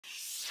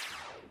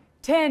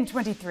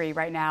10:23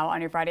 right now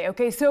on your Friday.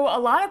 Okay, so a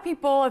lot of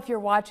people, if you're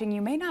watching,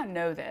 you may not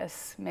know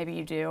this, maybe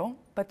you do,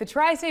 but the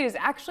Tri-State is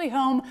actually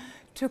home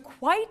to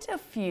quite a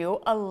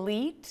few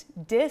elite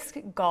disc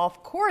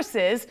golf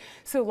courses.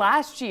 So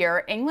last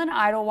year,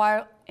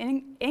 Idlewild,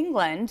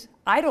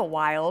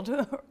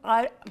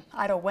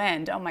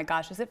 oh my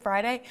gosh, is it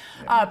Friday?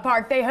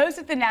 Park, they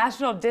hosted the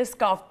National Disc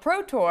Golf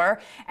Pro Tour,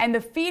 and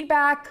the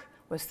feedback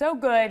was so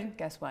good.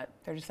 Guess what?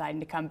 They're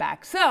deciding to come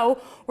back. So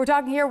we're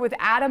talking here with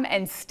Adam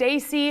and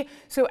Stacy.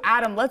 So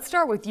Adam, let's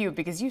start with you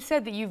because you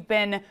said that you've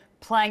been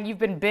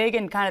big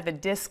in kind of the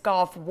disc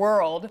golf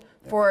world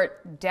for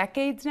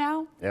decades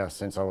now? Yeah,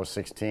 since I was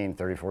 16,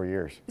 34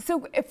 years.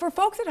 So for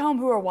folks at home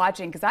who are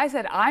watching, because I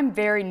said I'm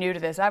very new to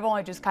this, I've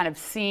only just kind of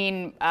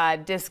seen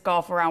disc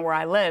golf around where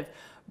I live,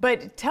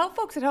 but tell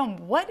folks at home,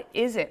 what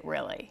is it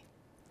really?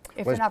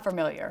 If you're not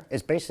familiar.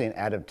 It's basically an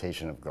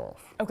adaptation of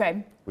golf.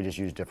 Okay. We just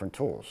use different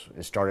tools.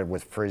 It started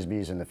with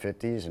Frisbees in the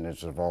 50s and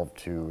it's evolved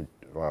to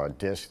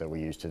discs that we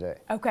use today.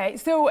 Okay,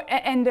 so,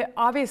 and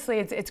obviously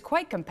it's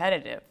quite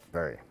competitive.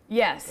 Very.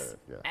 Yes.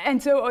 Yeah.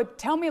 And so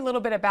tell me a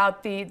little bit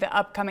about the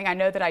upcoming, I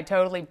know that I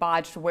totally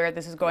botched where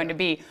this is going to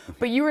be,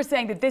 but you were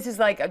saying that this is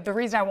like, the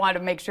reason I wanted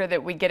to make sure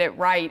that we get it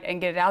right and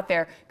get it out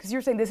there, because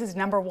you're saying this is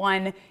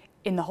 #1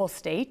 in the whole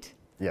state?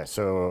 Yeah,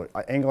 so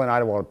England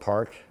Idlewild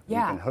Park,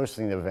 Yeah. we've been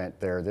hosting the event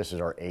there. This is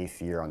our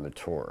 8th year on the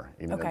tour,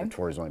 even though the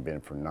tour has only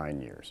been for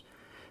 9 years.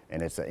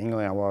 And it's the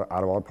England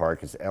Idlewild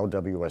Park, it's the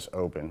LWS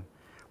Open,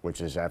 which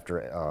is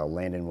after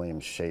Landon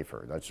Williams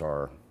Schaefer. That's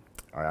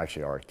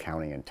actually our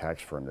accounting and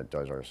tax firm that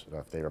does our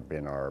stuff. They have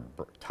been our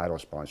title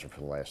sponsor for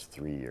the last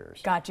 3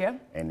 years. Gotcha.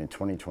 And in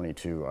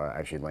 2022,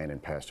 actually Landon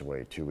passed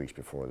away 2 weeks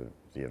before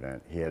the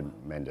event. He had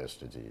Mendes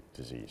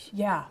disease.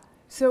 Yeah.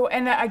 So,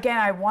 and again,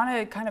 I want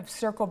to kind of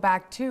circle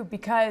back too,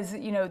 because,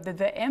 you know,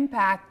 the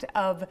impact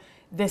of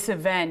this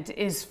event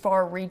is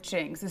far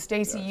reaching. So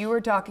Stacy, you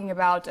were talking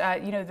about,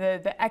 you know,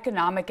 the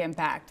economic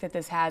impact that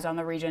this has on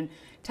the region.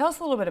 Tell us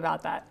a little bit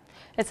about that.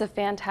 It's a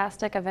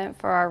fantastic event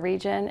for our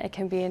region. It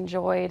can be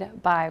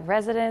enjoyed by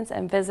residents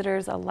and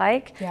visitors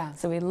alike. Yeah.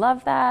 So we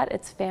love that.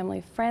 It's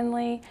family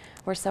friendly.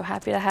 We're so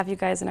happy to have you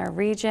guys in our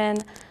region.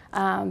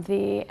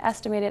 The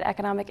estimated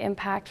economic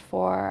impact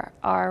for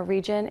our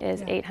region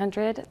is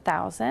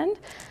 800,000.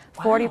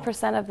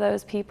 40% of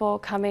those people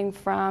coming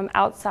from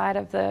outside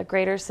of the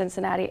greater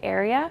Cincinnati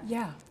area.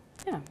 Yeah.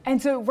 Yeah.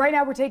 And so right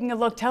now we're taking a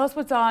look. Tell us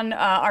what's on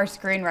our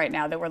screen right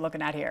now that we're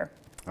looking at here.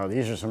 Oh,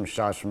 these are some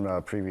shots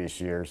from previous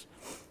years.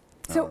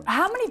 So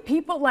how many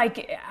people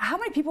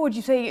would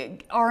you say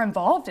are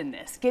involved in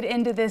this, get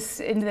into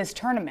this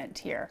tournament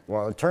here?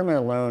 Well, the tournament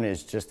alone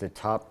is just the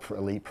top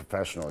elite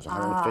professionals,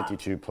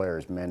 152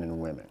 players, men and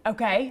women.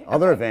 Okay.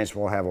 Other events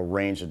will have a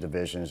range of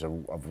divisions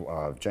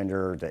of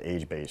gender to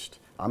age-based.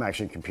 I'm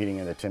actually competing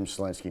in the Tim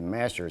Selensky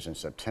Masters in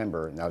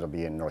September, and that'll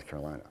be in North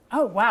Carolina.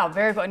 Oh, wow,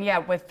 very fun. Yeah,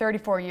 with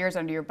 34 years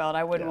under your belt,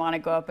 I wouldn't want to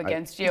go up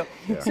against you.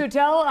 So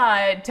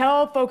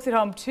tell folks at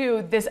home,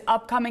 too, this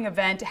upcoming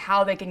event,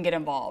 how they can get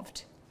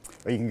involved.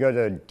 Well, you can go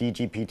to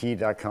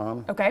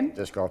dgpt.com,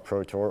 Disc Golf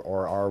Pro Tour,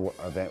 or our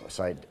event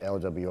site,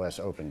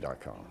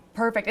 lwsopen.com.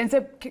 Perfect. And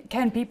so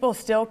can people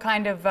still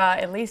kind of,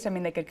 at least, I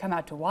mean, they could come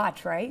out to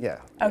watch, right?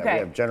 Yeah. Okay. We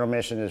have general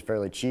admission is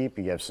fairly cheap.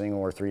 You have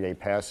single or 3-day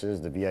passes.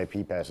 The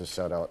VIP passes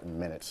sold out in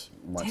minutes,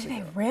 months ago.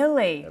 Did they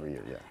really? Every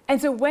year, yeah. And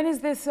so when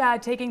is this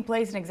taking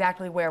place and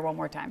exactly where, one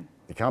more time?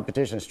 The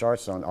competition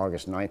starts on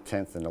August 9th,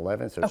 10th, and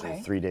 11th. So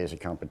it's 3 days of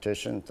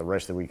competition. The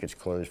rest of the week is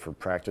closed for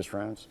practice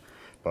rounds.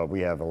 But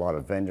we have a lot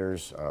of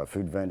vendors,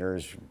 food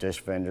vendors,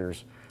 disc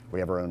vendors. We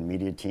have our own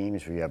media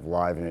teams. We have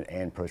live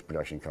and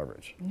post-production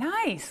coverage.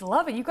 Nice.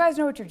 Love it. You guys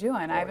know what you're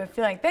doing. I have a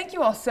feeling. Thank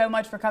you all so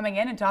much for coming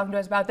in and talking to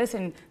us about this,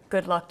 and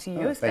good luck to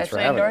you,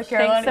 especially in North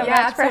Carolina. Thanks so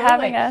much for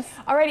having us.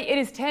 Alrighty, it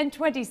is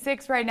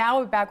 10:26 right now.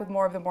 We'll be back with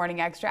more of the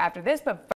Morning Extra after this, but